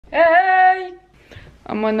Hey!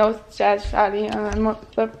 I'm on no chat shawty and I'm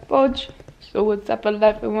up the fudge. So what's up a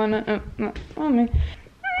life I wanna me.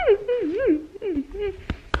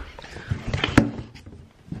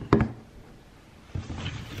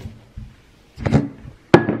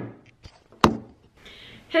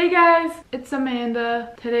 Hey guys, it's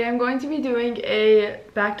Amanda. Today I'm going to be doing a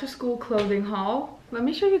back to school clothing haul. Let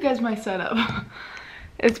me show you guys my setup.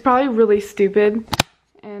 It's probably really stupid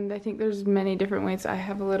and I think there's many different ways. I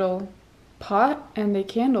have a little pot and a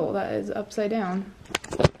candle that is upside down.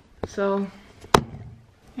 So,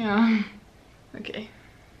 yeah. Okay.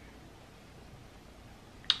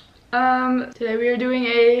 Today we are doing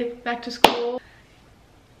a back to school.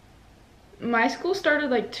 My school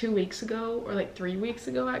started like 2 weeks ago, or like 3 weeks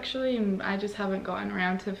ago actually, and I just haven't gotten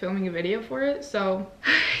around to filming a video for it, so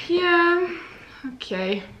yeah.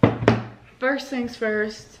 Okay. First things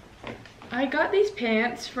first. I got these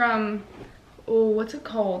pants from, oh, what's it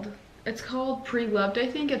called? It's called Pre-Loved, I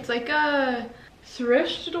think. It's like a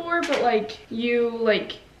thrift store, but like you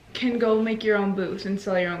can go make your own booth and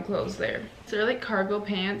sell your own clothes there. So they're like cargo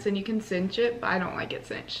pants and you can cinch it, but I don't like it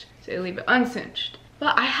cinched, so I leave it uncinched.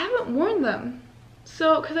 But I haven't worn them,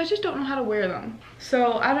 so because I just don't know how to wear them.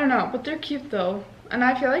 So I don't know, but they're cute though. And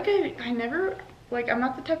I feel like I never, like, I'm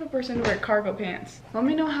not the type of person to wear cargo pants. Let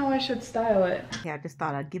me know how I should style it. Yeah, I just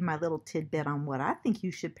thought I'd give my little tidbit on what I think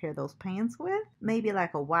you should pair those pants with. Maybe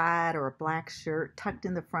like a white or a black shirt tucked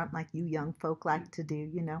in the front like you young folk like to do,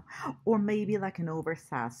 you know. Or maybe like an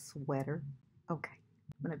oversized sweater. Okay,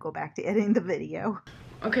 I'm gonna go back to editing the video.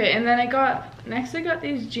 Okay, and then I got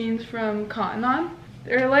these jeans from Cotton On.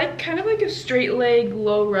 They're like kind of like a straight leg,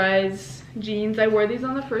 low rise jeans. I wore these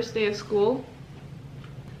on the first day of school.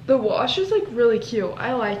 The wash is like really cute.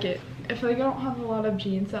 I like it. I feel like I don't have a lot of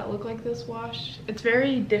jeans that look like this wash. It's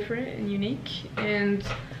very different and unique and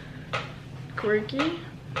quirky.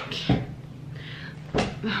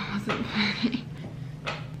 That wasn't funny.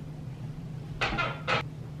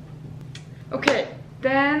 Okay,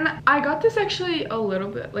 then I got this actually a little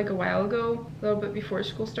bit, like a while ago, a little bit before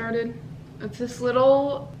school started. It's this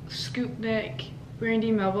little scoop neck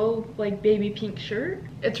Brandy Melville like baby pink shirt.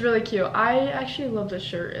 It's really cute. I actually love this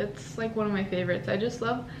shirt. It's like one of my favorites. I just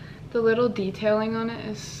love the little detailing on it.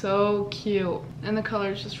 Is so cute, and the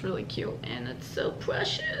color is just really cute, and it's so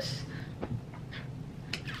precious.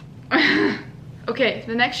 Okay,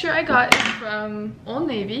 the next shirt I got is from Old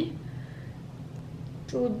Navy.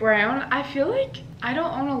 It's a little brown. I feel like I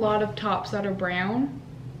don't own a lot of tops that are brown,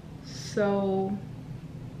 so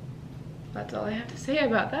that's all I have to say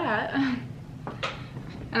about that.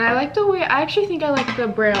 And I like the way, I actually think I like the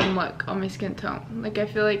brown look on my skin tone. Like, I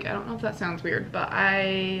feel like, I don't know if that sounds weird, but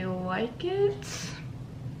I like it.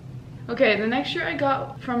 Okay, the next shirt I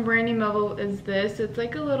got from Brandy Melville is this. It's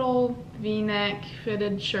like a little V-neck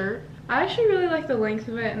fitted shirt. I actually really like the length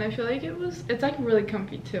of it, and I feel like it's like really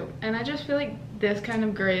comfy too. And I just feel like this kind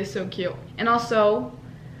of gray is so cute. And also,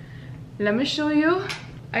 let me show you.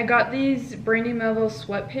 I got these Brandy Melville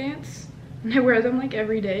sweatpants, and I wear them like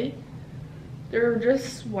every day. They're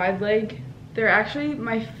just wide leg. They're actually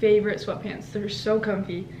my favorite sweatpants. They're so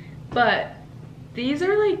comfy. But these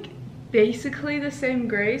are like basically the same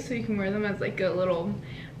gray, so you can wear them as like a little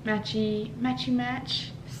matchy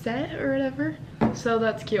match set or whatever. So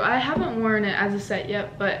that's cute. I haven't worn it as a set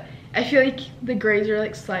yet, but I feel like the grays are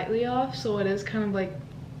like slightly off, so it is kind of like,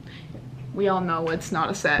 we all know it's not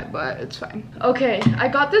a set, but it's fine. Okay, I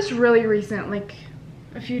got this really recent, like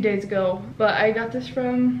a few days ago, but I got this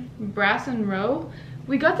from Brass and Row.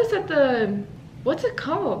 We got this at the, what's it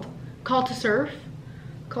called? Call to Surf,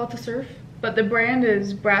 but the brand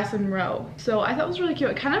is Brass and Row. So I thought it was really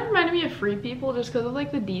cute. It kind of reminded me of Free People just because of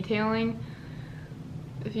like the detailing.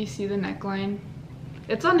 If you see the neckline,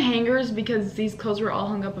 it's on hangers because these clothes were all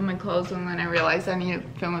hung up in my clothes, and then I realized I need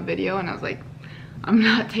to film a video, and I was like, I'm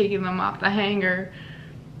not taking them off the hanger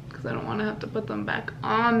because I don't want to have to put them back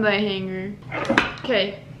on the hanger.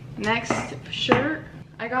 Okay, next shirt.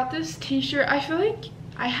 I got this t-shirt. I feel like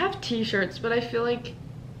I have t-shirts, but I feel like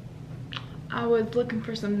I was looking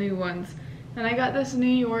for some new ones. And I got this New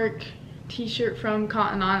York t-shirt from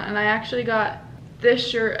Cotton On, and I actually got this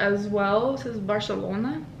shirt as well. It says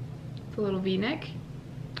Barcelona. It's a little v-neck.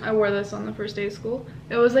 I wore this on the first day of school.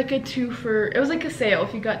 It was like it was like a sale.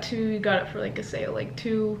 If you got two, you got it for like a sale. Like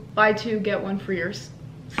buy two, get one free, or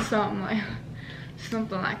something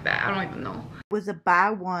like that. I don't even know. It was a buy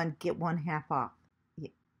one, get one half off. Yeah,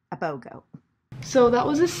 a BOGO. So that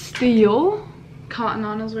was a steal. Cotton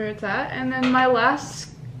On is where it's at. And then my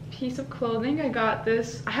last piece of clothing, I got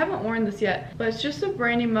this. I haven't worn this yet, but it's just a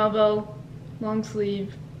Brandy Melville long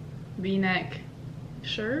sleeve v-neck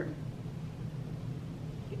shirt.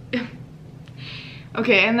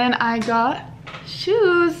 Okay, and then I got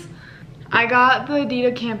shoes. I got the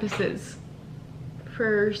Adidas Campuses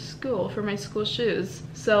for school, for my school shoes.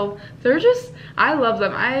 So they're just, I love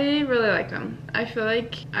them. I really like them. I feel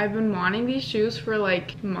like I've been wanting these shoes for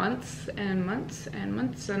like months and months and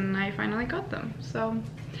months, and I finally got them. So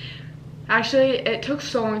actually it took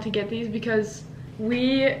so long to get these because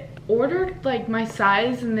we ordered like my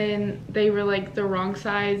size and then they were like the wrong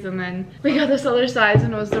size, and then we got this other size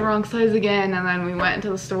and it was the wrong size again, and then we went into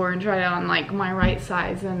the store and tried on like my right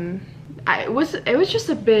size, and it was just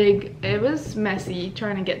it was messy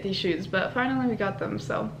trying to get these shoes, but finally we got them.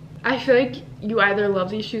 So I feel like you either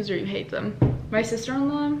love these shoes or you hate them. My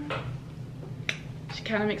sister-in-law, she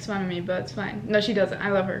kind of makes fun of me, but it's fine. No, she doesn't.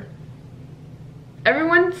 I love her.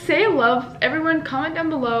 Everyone say love. Everyone comment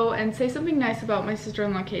down below and say something nice about my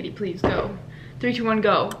sister-in-law Katie. Please go. 3, 2, 1,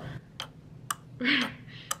 go.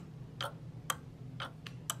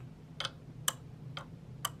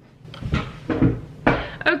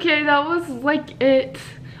 Okay, that was like it.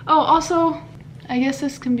 Oh, also, I guess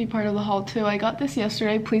this can be part of the haul too. I got this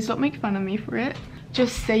yesterday. Please don't make fun of me for it.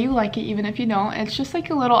 Just say you like it even if you don't. It's just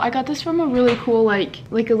like a little, I got this from a really cool like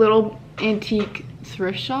a little antique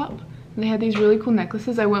thrift shop. They had these really cool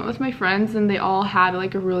necklaces. I went with my friends and they all had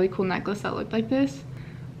like a really cool necklace that looked like this,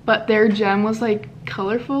 but their gem was like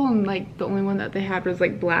colorful, and like the only one that they had was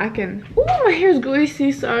like black. And oh, my hair's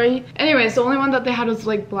greasy, sorry. Anyways, the only one that they had was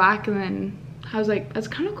like black, and then I was like, that's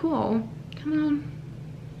kind of cool, kind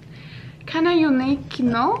of unique, you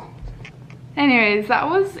know? Anyways, that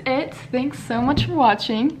was it. Thanks so much for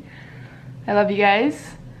watching. I love you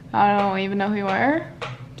guys. I don't even know who you are.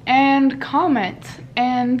 And comment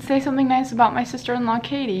and say something nice about my sister-in-law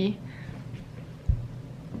Katie.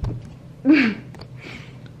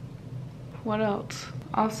 What else?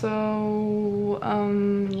 Also,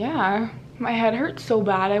 yeah, my head hurts so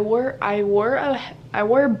bad. I wore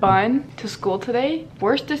a bun to school today.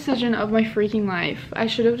 Worst decision of my freaking life. I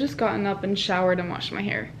should have just gotten up and showered and washed my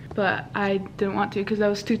hair, but I didn't want to because I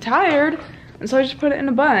was too tired, and so I just put it in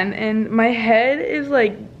a bun, and my head is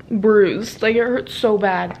like bruised. Like, it hurts so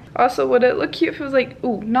bad. Also, would it look cute if it was like,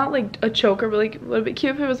 ooh, not like a choker, but like, would it be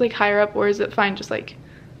cute if it was like higher up, or is it fine just like,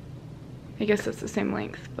 I guess it's the same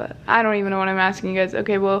length, but I don't even know what I'm asking you guys.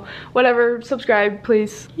 Okay, well, whatever, subscribe,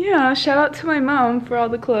 please. Yeah, shout out to my mom for all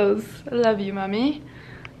the clothes. I love you, mommy.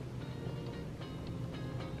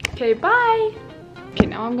 Okay, bye. Okay,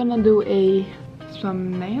 now I'm gonna do a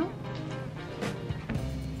thumbnail.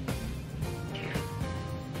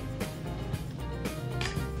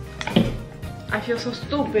 I feel so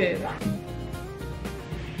stupid.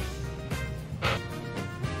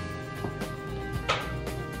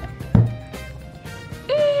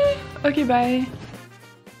 Okay, bye.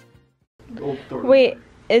 Wait,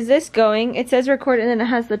 is this going? It says record and then it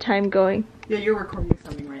has the time going. Yeah, you're recording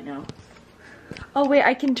something right now. Oh wait,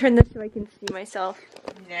 I can turn this so I can see myself.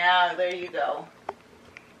 Yeah, there you go.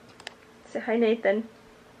 Say hi, Nathan.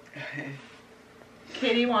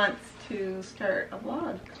 Katie wants to start a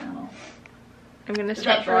vlog channel. I'm gonna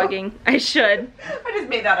start vlogging. I should. I just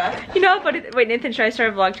made that up. You know, but wait, Nathan, should I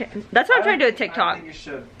start a vlog channel? That's what I'm trying to do with TikTok. I think you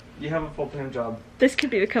should. You have a full-time job. This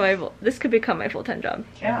could become my full-time job.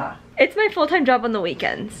 Yeah. It's my full-time job on the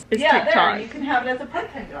weekends. Is TikTok. There, you can have it as a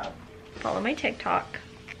part-time job. Follow my TikTok.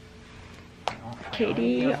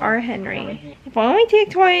 Katie R. Henry. Follow my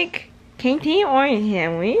TikTok. Katie R.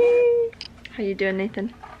 Henry. How you doing,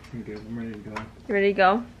 Nathan? I'm good. I'm ready to go. You ready to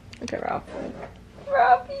go? Okay, Ralph.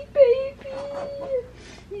 Ralphie, baby.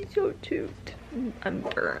 He's so cute. I'm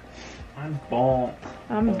burnt. I'm bonked.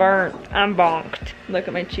 I'm burnt. I'm bonked. Look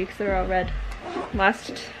at my cheeks, they're all red.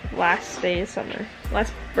 Last day of summer.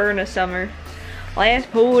 Last burn of summer.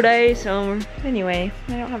 Last pool day of summer. Anyway,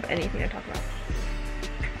 I don't have anything to talk about.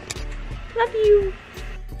 Love you.